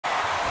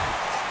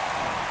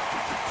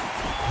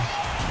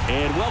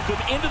And welcome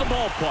into the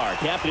ballpark.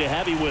 Happy to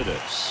have you with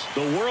us.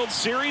 The World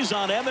Series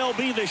on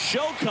MLB The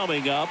Show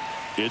coming up.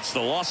 It's the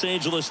Los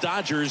Angeles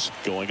Dodgers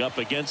going up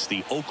against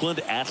the Oakland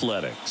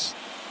Athletics.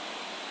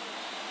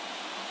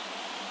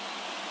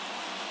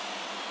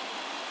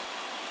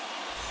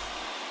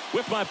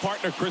 With my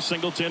partner, Chris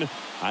Singleton,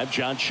 I'm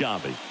John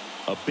Shambi.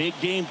 A big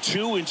game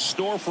 2 in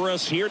store for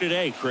us here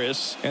today,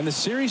 Chris. And the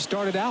series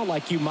started out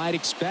like you might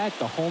expect.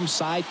 The home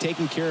side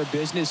taking care of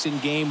business in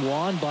game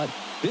 1. But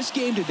this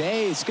game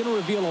today is going to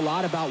reveal a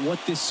lot about what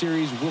this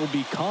series will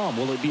become.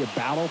 Will it be a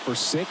battle for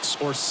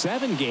 6 or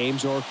 7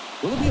 games, or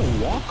will it be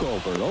a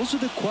walkover? Those are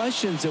the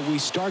questions that we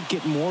start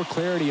getting more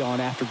clarity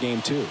on after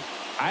game 2.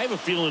 I have a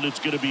feeling it's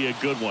going to be a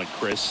good one,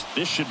 Chris.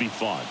 This should be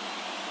fun.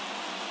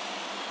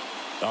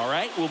 All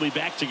right, we'll be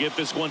back to get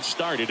this one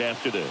started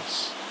after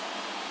this.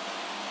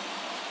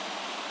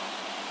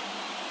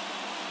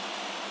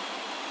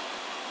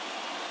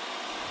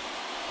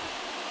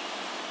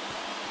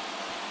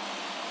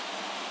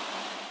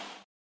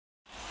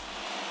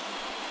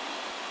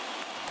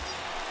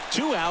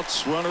 Two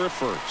outs, runner at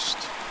first.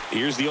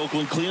 Here's the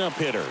Oakland cleanup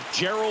hitter,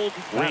 Gerald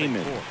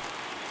Raymond.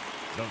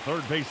 The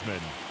third baseman,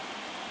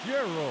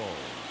 Gerald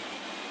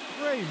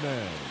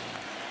Raymond.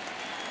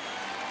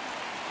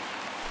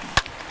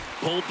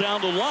 Pulled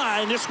down the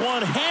line. This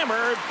one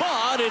hammered,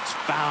 but it's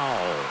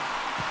foul.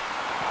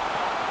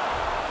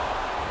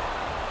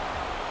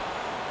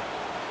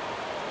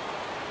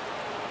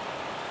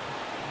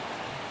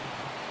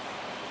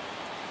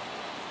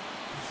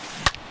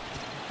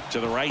 To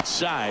the right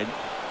side.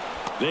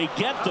 They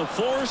get the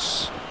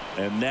force,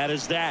 and that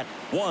is that.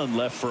 One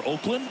left for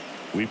Oakland.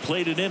 We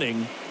played an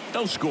inning,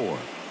 no score.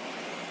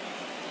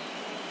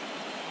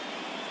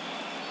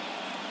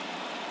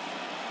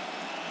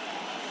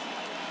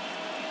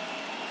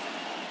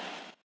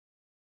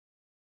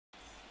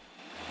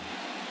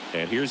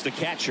 And here's the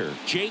catcher,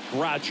 Jake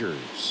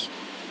Rogers.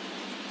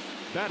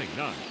 Batting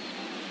 9,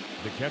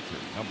 the catcher,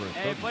 number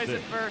 36. Hey, place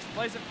it first.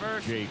 Place it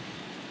first. Jake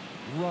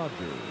Rogers.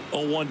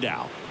 0-1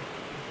 down.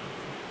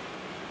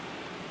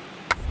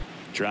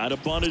 Trying to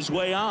bunt his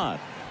way on.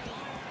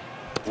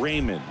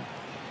 Raymond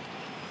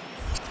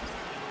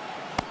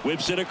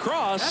whips it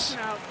across,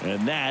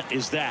 and that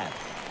is that.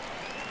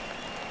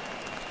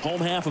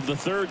 Home half of the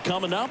third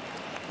coming up.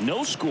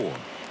 No score.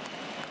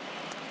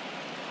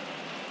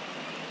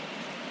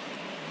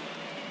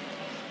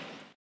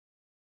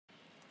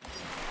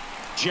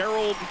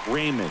 Gerald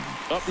Raymond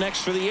up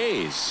next for the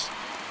A's.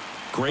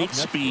 Great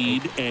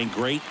speed and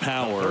great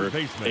power.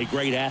 A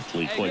great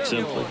athlete, quite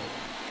simply.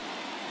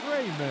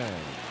 Raymond.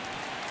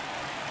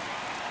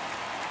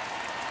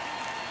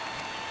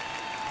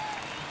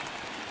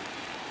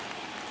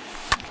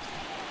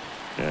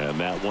 And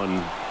that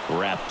one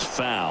wrapped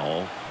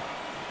foul.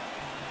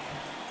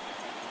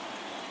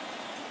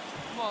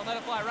 Come on, let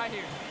it fly right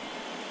here.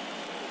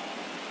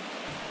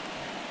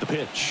 The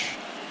pitch.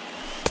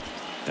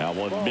 That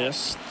one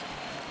missed.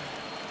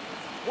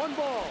 1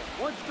 ball,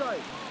 1 strike.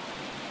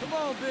 Come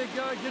on, big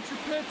guy, get your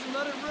pitch and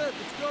let it rip.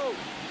 Let's go.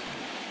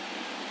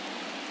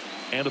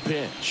 And a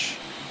pitch.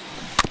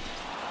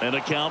 And a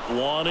count 1-2.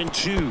 All right, 1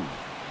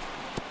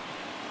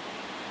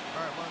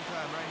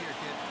 time right here,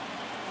 kid.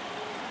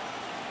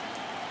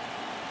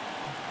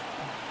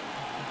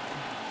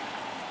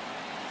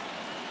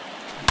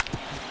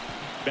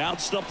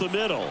 Bounced up the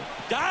middle.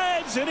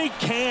 Dives, and he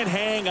can't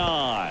hang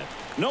on.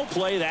 No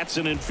play. That's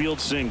an infield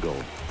single.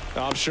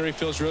 I'm sure he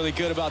feels really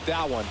good about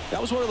that one.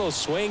 That was one of those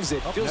swings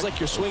that feels like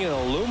you're swinging an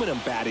aluminum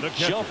bat. It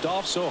jumped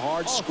off so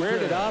hard,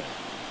 squared it up,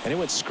 and it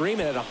went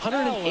screaming at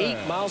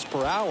 108 miles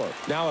per hour.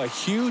 Now a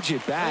huge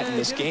at-bat in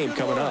this game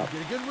coming up.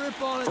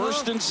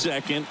 First and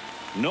second,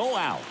 no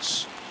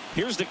outs.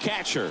 Here's the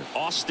catcher,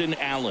 Austin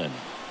Allen.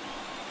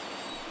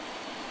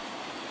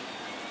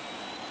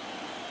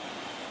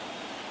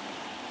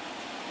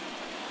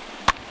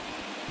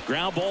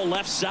 Ground ball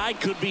left side,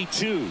 could be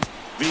 2.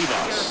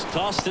 Vivas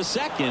tossed to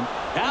second.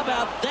 How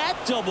about that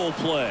double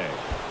play?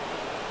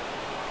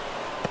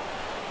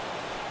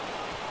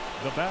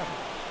 The batter.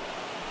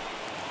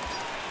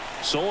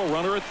 So a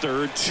runner at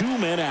third, 2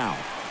 men out.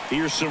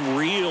 Here's some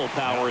real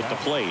power at the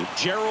plate.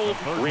 Gerald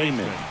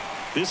Raymond.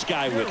 This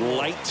guy with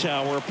light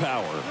tower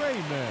power.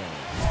 Raymond.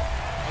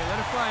 Hey, let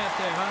it fly up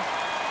there, huh?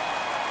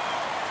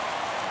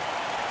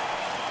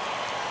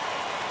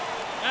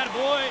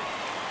 Attaboy.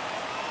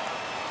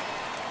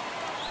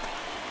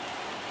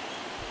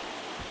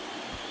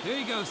 There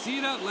you go. See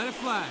it up. Let it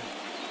fly.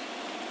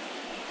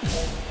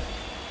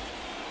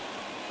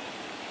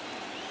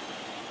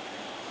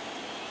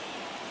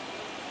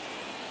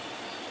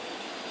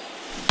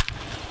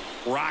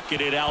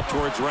 Rocketed out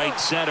towards right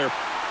center.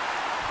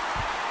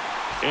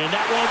 And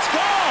that one's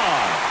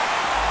gone.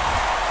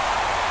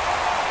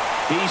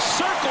 He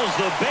circles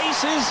the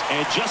bases,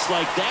 and just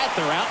like that,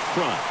 they're out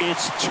front.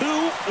 It's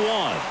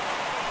 2-1.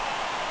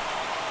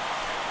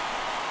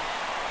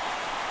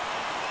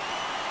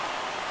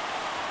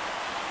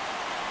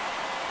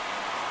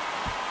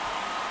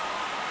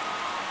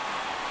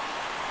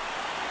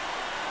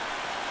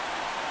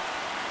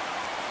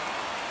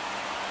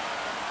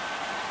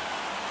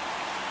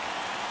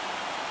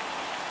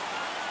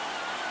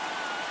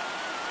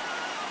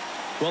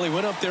 Well, he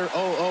went up there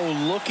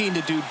 0-0 looking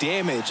to do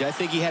damage. I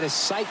think he had his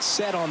sights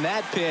set on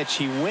that pitch.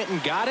 He went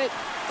and got it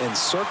and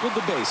circled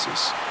the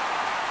bases.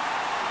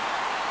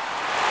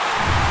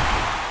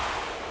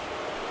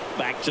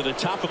 Back to the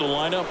top of the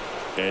lineup,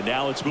 and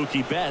now it's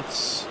Mookie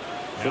Betts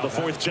for the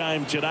fourth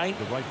time tonight.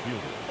 The right fielder.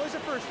 Where's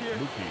it first here?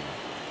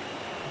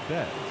 Mookie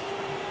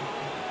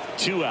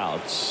Betts. 2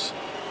 outs.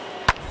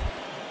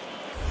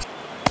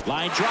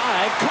 Line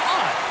drive,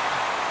 caught.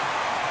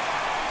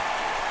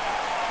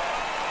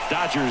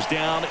 Dodgers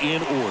down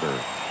in order.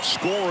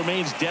 Score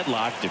remains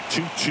deadlocked at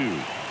 2-2.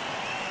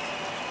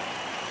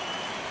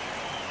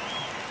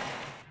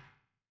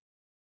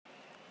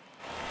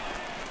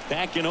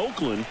 Back in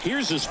Oakland,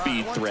 here's a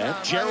speed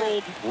threat,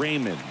 Gerald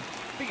Raymond.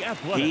 The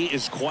athletic. He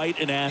is quite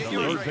an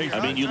athlete. I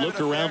mean, you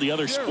look around the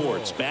other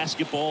sports,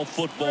 basketball,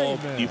 football,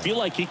 you feel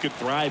like he could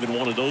thrive in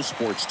one of those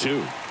sports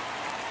too.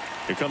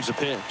 Here comes a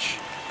pitch.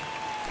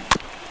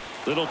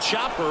 Little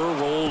chopper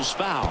rolls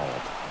foul.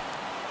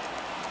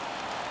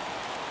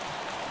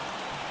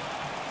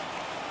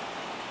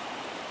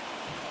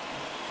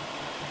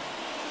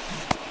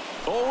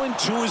 Oh, and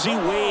 2 as he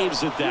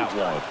waves at that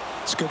one.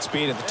 It's good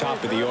speed at the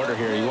top of the order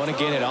here. You want to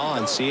get it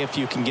on, see if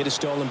you can get a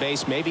stolen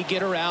base, maybe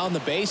get around the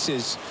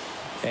bases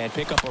and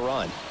pick up a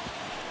run.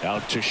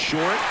 Out to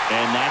short,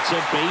 and that's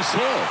a base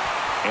hit.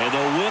 And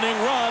the winning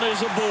run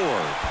is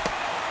aboard.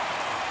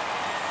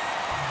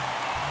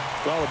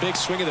 Well, a big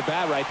swing of the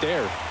bat right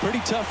there. Pretty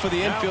tough for the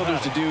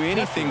infielders to do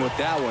anything with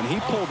that one. He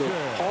pulled it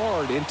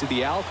hard into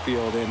the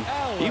outfield, and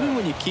even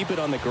when you keep it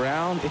on the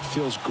ground, it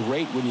feels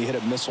great when you hit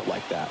a missile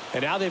like that.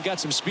 And now they've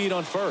got some speed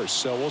on first,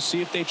 so we'll see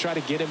if they try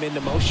to get him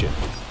into motion.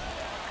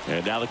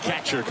 And now the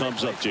catcher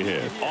comes up to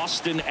him,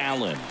 Austin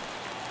Allen.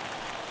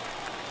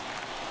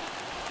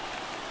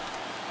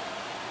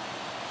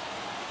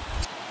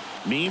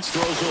 Means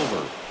throws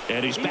over,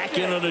 and he's back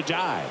in on a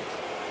dive.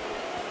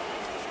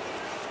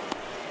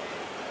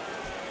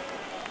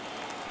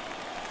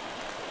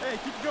 Hey,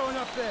 keep going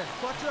up there.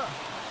 Clutch up.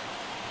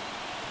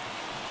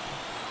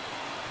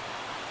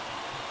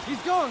 He's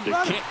going. The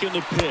kick and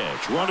the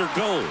pitch. Runner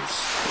goes.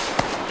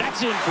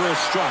 That's in for a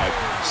strike.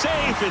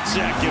 Safe at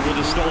second with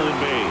a stolen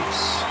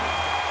base.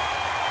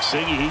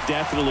 Siggy, he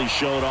definitely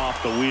showed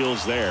off the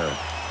wheels there.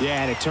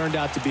 Yeah, and it turned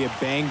out to be a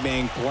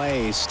bang-bang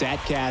play.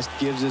 StatCast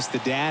gives us the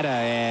data,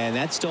 and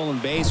that stolen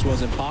base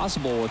wasn't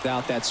possible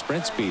without that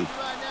sprint speed.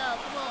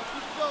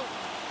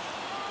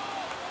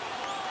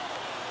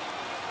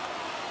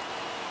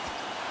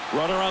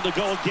 Runner on the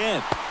go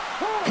again.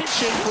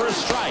 Pitching for a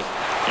strike.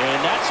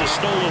 And that's a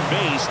stolen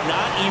base,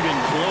 not even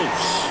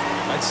close.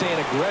 I'd say an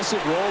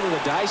aggressive roll of the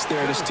dice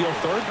there to steal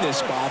third in this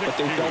spot, but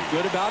they felt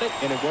good about it,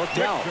 and it worked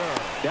out.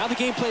 Now the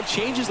game plan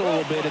changes a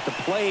little bit at the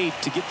plate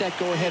to get that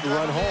go-ahead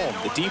run home.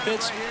 The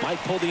defense might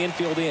pull the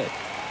infield in.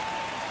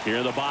 Here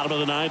in the bottom of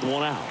the ninth,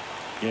 1 out.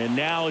 And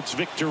now it's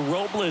Victor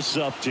Robles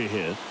up to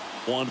hit.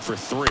 1 for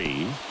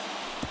 3.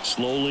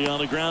 Slowly on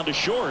the ground to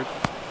short.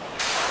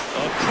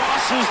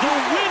 Across is the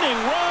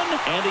winning run,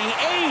 and the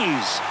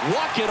A's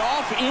walk it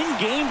off in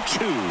game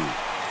 2.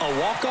 A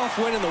walk-off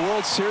win in the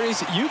World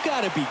Series? You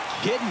got to be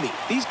kidding me.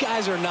 These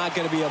guys are not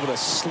going to be able to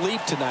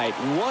sleep tonight.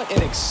 What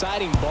an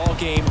exciting ball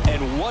game,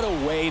 and what a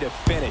way to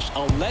finish.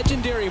 A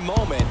legendary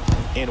moment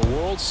in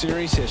World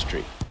Series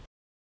history.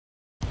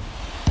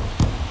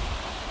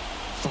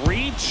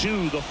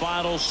 3-2 the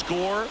final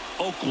score.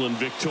 Oakland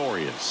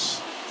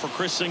victorious. For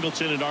Chris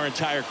Singleton and our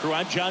entire crew,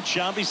 I'm John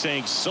Shambi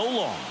saying so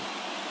long.